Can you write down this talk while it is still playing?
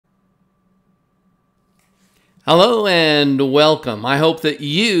Hello and welcome. I hope that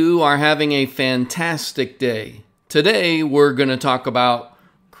you are having a fantastic day. Today we're going to talk about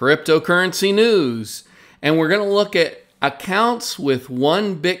cryptocurrency news, and we're going to look at accounts with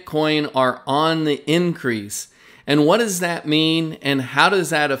one Bitcoin are on the increase. And what does that mean, and how does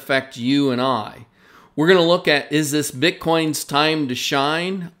that affect you and I? We're going to look at, is this Bitcoin's time to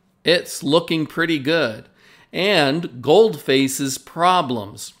shine? It's looking pretty good. And gold faces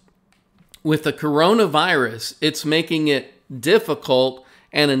problems. With the coronavirus, it's making it difficult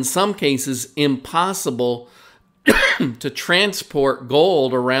and in some cases impossible to transport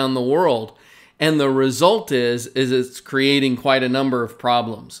gold around the world. And the result is it's creating quite a number of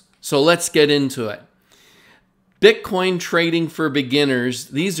problems. So let's get into it. Bitcoin trading for beginners.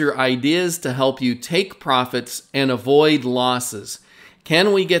 These are ideas to help you take profits and avoid losses.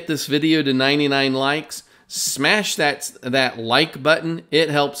 Can we get this video to 99 likes? Smash that like button. It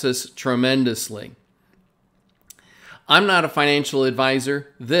helps us tremendously. I'm not a financial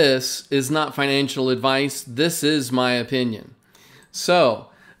advisor. This is not financial advice. This is my opinion. So,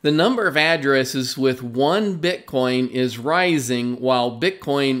 the number of addresses with one Bitcoin is rising while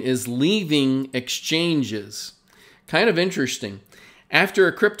Bitcoin is leaving exchanges. Kind of interesting. After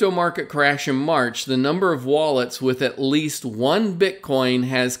a crypto market crash in March, the number of wallets with at least one Bitcoin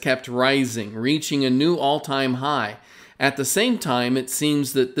has kept rising, reaching a new all-time high. At the same time, it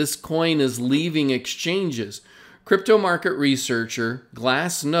seems that this coin is leaving exchanges. Crypto market researcher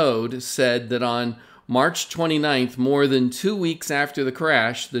Glassnode said that on March 29th, more than 2 weeks after the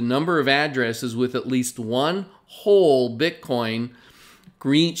crash, the number of addresses with at least one whole Bitcoin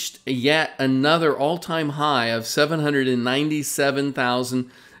reached yet another all-time high of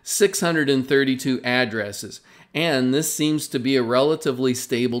 797,632 addresses. And this seems to be a relatively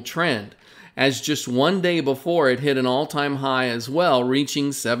stable trend, as just one day before it hit an all-time high as well,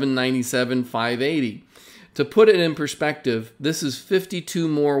 reaching 797,580. To put it in perspective, this is 52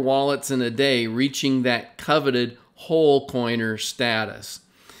 more wallets in a day reaching that coveted whole coiner status.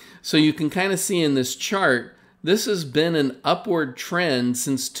 So you can kind of see in this chart, this has been an upward trend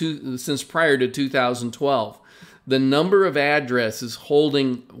since prior to 2012. The number of addresses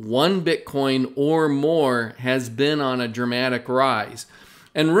holding one Bitcoin or more has been on a dramatic rise.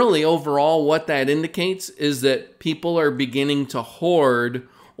 And really, overall, what that indicates is that people are beginning to hoard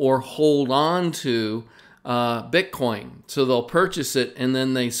or hold on to Bitcoin. So they'll purchase it and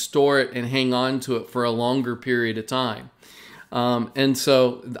then they store it and hang on to it for a longer period of time. And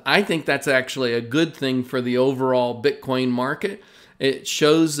so I think that's actually a good thing for the overall Bitcoin market. It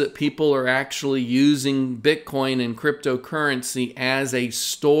shows that people are actually using Bitcoin and cryptocurrency as a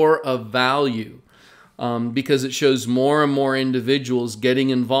store of value, because it shows more and more individuals getting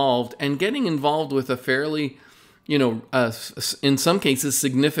involved with a fairly, in some cases,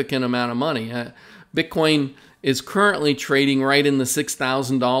 significant amount of money. Bitcoin is currently trading right in the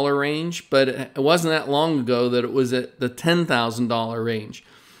 $6,000 range, but it wasn't that long ago that it was at the $10,000 range.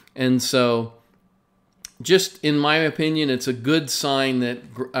 And so, just in my opinion, it's a good sign that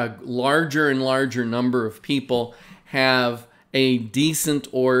a larger and larger number of people have a decent,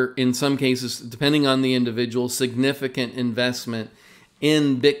 or in some cases, depending on the individual, significant investment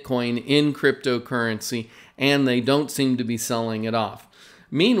in Bitcoin, in cryptocurrency, and they don't seem to be selling it off.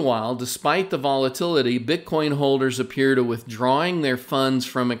 Meanwhile, despite the volatility, Bitcoin holders appear to withdrawing their funds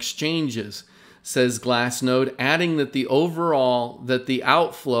from exchanges, says Glassnode, adding that the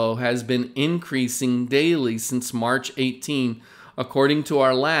outflow has been increasing daily since March 18. According to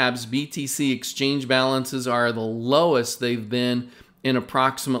our labs, BTC exchange balances are the lowest they've been in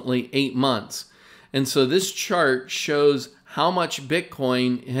approximately 8 months. And so this chart shows how much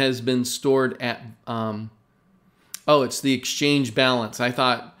Bitcoin has been stored at oh, it's the exchange balance. I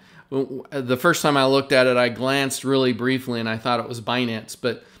thought, the first time I looked at it, I glanced really briefly and I thought it was Binance.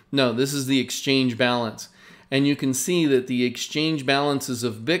 But no, this is the exchange balance. And you can see that the exchange balances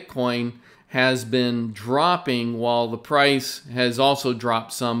of Bitcoin has been dropping while the price has also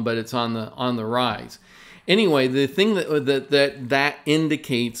dropped some, but it's on the rise. Anyway, the thing that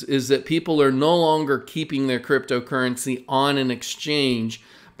indicates is that people are no longer keeping their cryptocurrency on an exchange,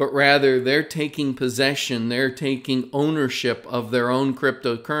 but rather they're taking possession, they're taking ownership of their own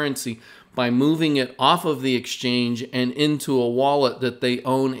cryptocurrency by moving it off of the exchange and into a wallet that they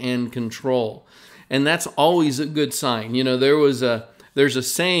own and control. And that's always a good sign. You know, there's a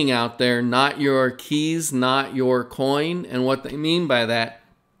saying out there, not your keys, not your coin. And what they mean by that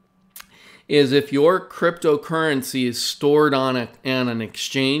is if your cryptocurrency is stored on an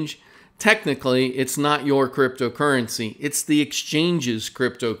exchange, technically, it's not your cryptocurrency. It's the exchange's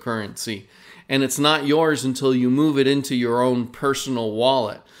cryptocurrency. And it's not yours until you move it into your own personal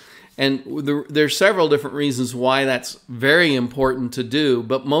wallet. And there's several different reasons why that's very important to do,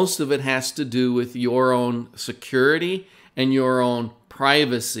 but most of it has to do with your own security and your own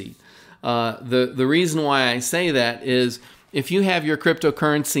privacy. The reason why I say that is if you have your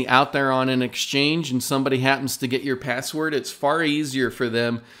cryptocurrency out there on an exchange and somebody happens to get your password, it's far easier for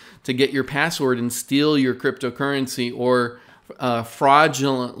them to get your password and steal your cryptocurrency or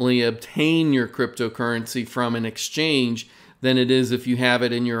fraudulently obtain your cryptocurrency from an exchange than it is if you have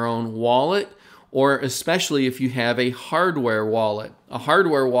it in your own wallet, or especially if you have a hardware wallet. A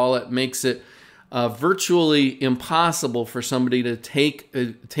hardware wallet makes it virtually impossible for somebody to take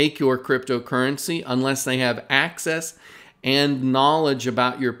your cryptocurrency unless they have access and knowledge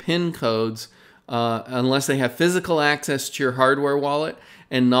about your PIN codes, unless they have physical access to your hardware wallet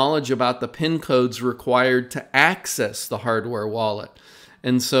and knowledge about the PIN codes required to access the hardware wallet.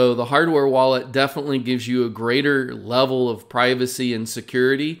 And so the hardware wallet definitely gives you a greater level of privacy and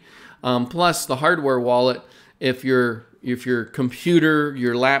security. Plus, the hardware wallet, if your computer,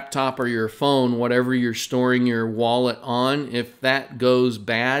 your laptop, or your phone, whatever you're storing your wallet on, if that goes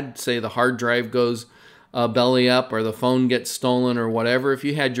bad, say the hard drive goes belly up or the phone gets stolen or whatever, if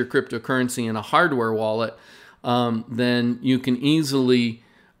you had your cryptocurrency in a hardware wallet, then you can easily...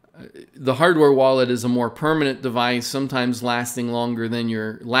 The hardware wallet is a more permanent device, sometimes lasting longer than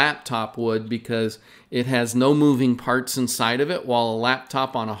your laptop would because it has no moving parts inside of it, while a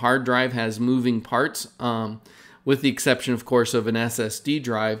laptop on a hard drive has moving parts, with the exception, of course, of an SSD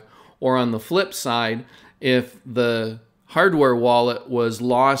drive. Or on the flip side, if the hardware wallet was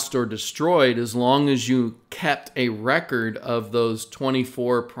lost or destroyed, as long as you kept a record of those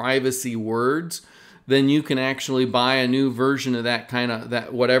 24 privacy words, then you can actually buy a new version of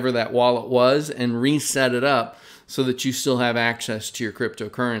that whatever that wallet was and reset it up so that you still have access to your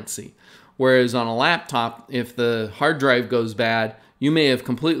cryptocurrency. Whereas on a laptop, if the hard drive goes bad, you may have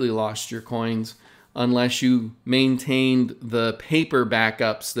completely lost your coins unless you maintained the paper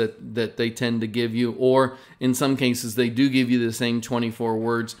backups that they tend to give you, or in some cases they do give you the same 24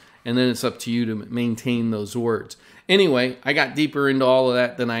 words, and then it's up to you to maintain those words. Anyway, I got deeper into all of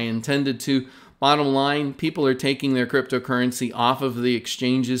that than I intended to. Bottom line, people are taking their cryptocurrency off of the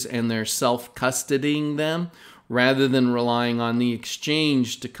exchanges and they're self-custodying them rather than relying on the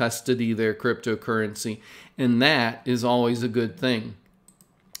exchange to custody their cryptocurrency. And that is always a good thing.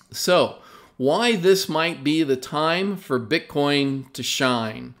 So, why this might be the time for Bitcoin to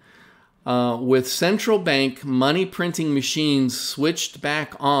shine. With central bank money printing machines switched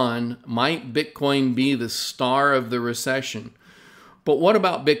back on, might Bitcoin be the star of the recession? But what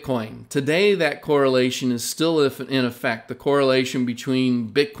about Bitcoin? Today, that correlation is still in effect, the correlation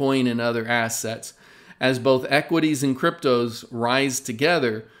between Bitcoin and other assets, as both equities and cryptos rise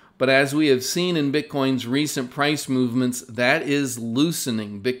together. But as we have seen in Bitcoin's recent price movements, that is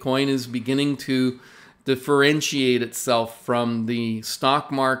loosening. Bitcoin is beginning to differentiate itself from the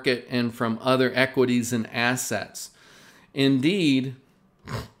stock market and from other equities and assets. Indeed,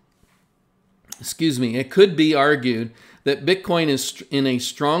 it could be argued that Bitcoin is in a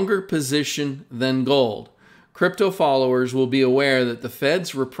stronger position than gold. Crypto followers will be aware that the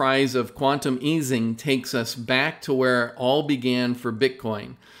Fed's reprise of quantum easing takes us back to where it all began for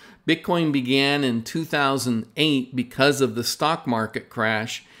Bitcoin. Bitcoin began in 2008 because of the stock market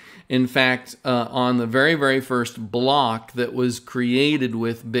crash. In fact, on the very, very first block that was created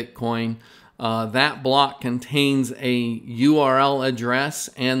with Bitcoin, that block contains a URL address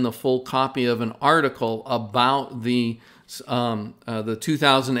and the full copy of an article about the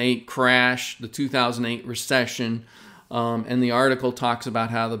 2008 crash, the 2008 recession, and the article talks about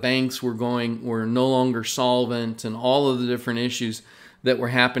how the banks were no longer solvent and all of the different issues that were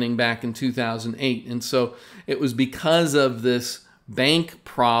happening back in 2008. And so it was because of this bank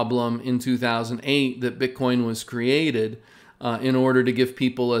problem in 2008 that Bitcoin was created, in order to give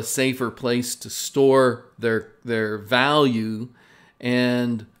people a safer place to store their value.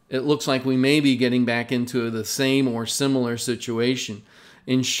 And it looks like we may be getting back into the same or similar situation.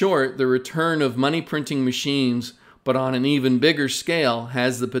 In short, the return of money printing machines, but on an even bigger scale,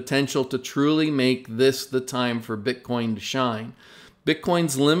 has the potential to truly make this the time for Bitcoin to shine.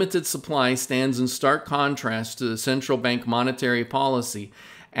 Bitcoin's limited supply stands in stark contrast to the central bank monetary policy.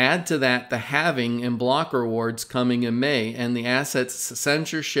 Add to that the halving and block rewards coming in May, and the asset's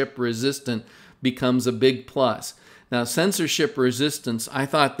censorship resistant becomes a big plus. Now, censorship resistance, I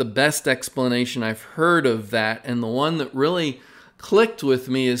thought the best explanation I've heard of that, and the one that really clicked with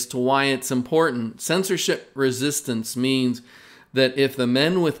me as to why it's important. Censorship resistance means that if the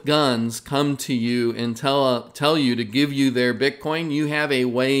men with guns come to you and tell you to give you their Bitcoin, you have a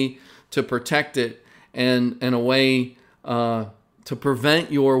way to protect it and a way to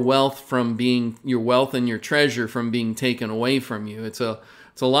prevent your wealth and your treasure from being taken away from you. It's a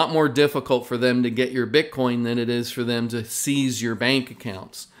lot more difficult for them to get your Bitcoin than it is for them to seize your bank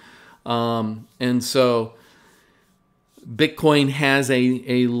accounts. And so Bitcoin has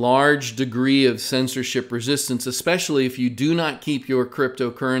a large degree of censorship resistance, especially if you do not keep your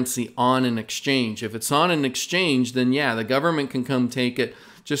cryptocurrency on an exchange. If it's on an exchange, then yeah, the government can come take it,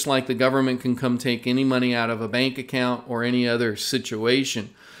 just like the government can come take any money out of a bank account or any other situation.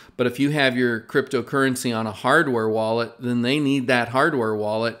 But if you have your cryptocurrency on a hardware wallet, then they need that hardware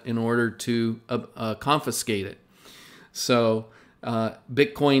wallet in order to confiscate it. So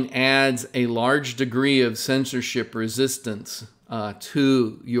Bitcoin adds a large degree of censorship resistance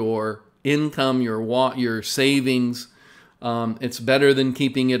to your income, your savings. It's better than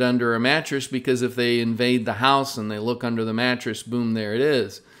keeping it under a mattress, because if they invade the house and they look under the mattress, boom, there it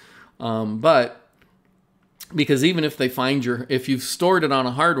is. But because even if they find if you've stored it on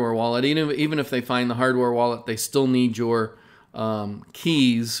a hardware wallet, even if they find the hardware wallet, they still need your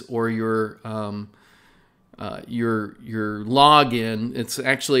keys or your login. It's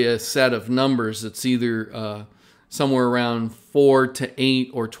actually a set of numbers. It's either somewhere around 4 to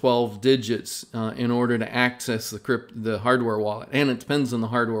 8 or 12 digits in order to access the hardware wallet. And it depends on the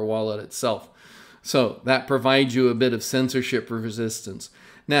hardware wallet itself. So that provides you a bit of censorship resistance.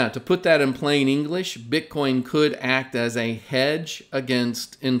 Now, to put that in plain English, Bitcoin could act as a hedge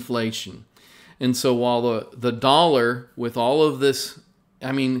against inflation. And so while the dollar, with all of this,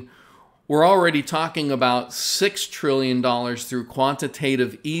 I mean, we're already talking about $6 trillion through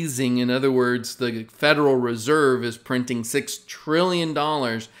quantitative easing. In other words, the Federal Reserve is printing $6 trillion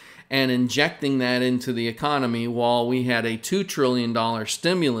and injecting that into the economy, while we had a $2 trillion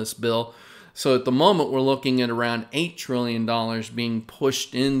stimulus bill. So at the moment, we're looking at around $8 trillion being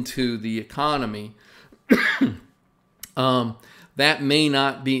pushed into the economy. That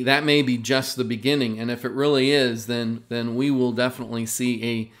may be just the beginning. And if it really is, then we will definitely see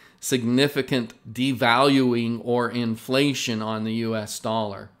a significant devaluing or inflation on the US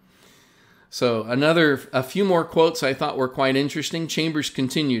dollar. So a few more quotes I thought were quite interesting. Chambers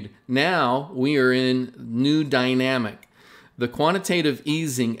continued, "Now we are in new dynamic. The quantitative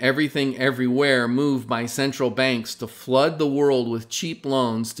easing, everything everywhere move by central banks to flood the world with cheap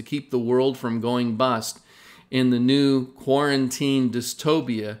loans to keep the world from going bust in the new quarantine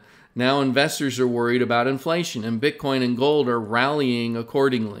dystopia. Now investors are worried about inflation, and Bitcoin and gold are rallying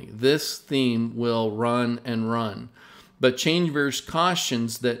accordingly. This theme will run and run." But Chambers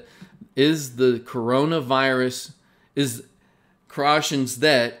cautions that it is the coronavirus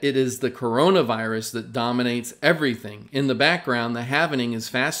that dominates everything. In the background, the halvening is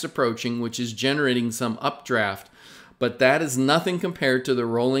fast approaching, which is generating some updraft. But that is nothing compared to the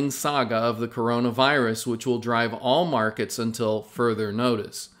rolling saga of the coronavirus, which will drive all markets until further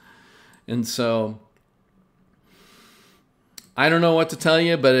notice. And so, I don't know what to tell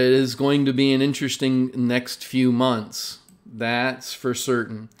you, but it is going to be an interesting next few months. That's for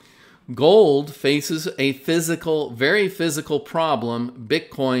certain. Gold faces a very physical problem.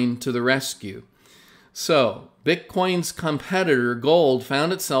 Bitcoin to the rescue. So, Bitcoin's competitor, gold,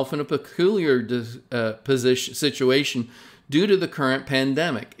 found itself in a peculiar situation due to the current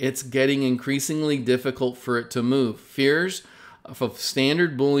pandemic. It's getting increasingly difficult for it to move. Fears of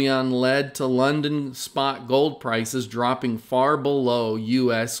standard bullion led to London spot gold prices dropping far below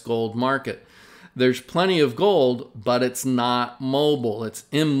U.S. gold market. There's plenty of gold, but it's not mobile. It's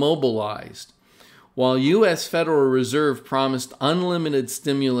immobilized. While U.S. Federal Reserve promised unlimited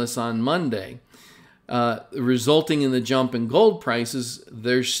stimulus on Monday, resulting in the jump in gold prices,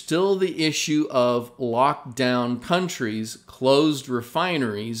 there's still the issue of lockdown countries, closed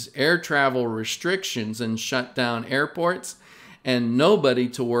refineries, air travel restrictions, and shut down airports, and nobody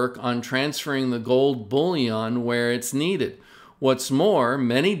to work on transferring the gold bullion where it's needed. What's more,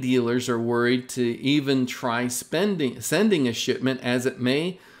 many dealers are worried to even try sending a shipment, as it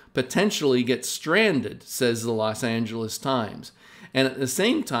may potentially get stranded, says the Los Angeles Times. And at the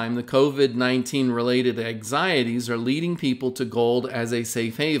same time, the COVID-19 related anxieties are leading people to gold as a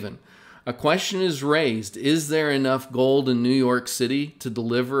safe haven. A question is raised: is there enough gold in New York City to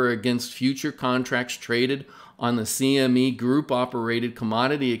deliver against future contracts traded on the CME group-operated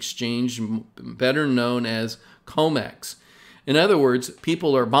commodity exchange, better known as COMEX? In other words,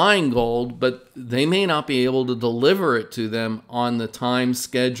 people are buying gold, but they may not be able to deliver it to them on the time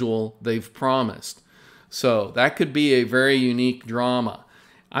schedule they've promised. So that could be a very unique drama.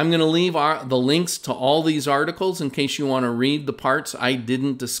 I'm going to leave the links to all these articles in case you want to read the parts I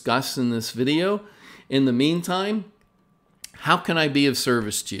didn't discuss in this video. In the meantime, how can I be of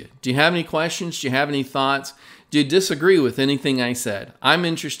service to you? Do you have any questions? Do you have any thoughts? Do you disagree with anything I said? I'm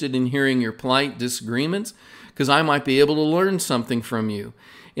interested in hearing your polite disagreements because I might be able to learn something from you.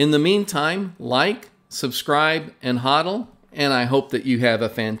 In the meantime, like, subscribe, and hodl, and I hope that you have a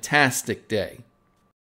fantastic day.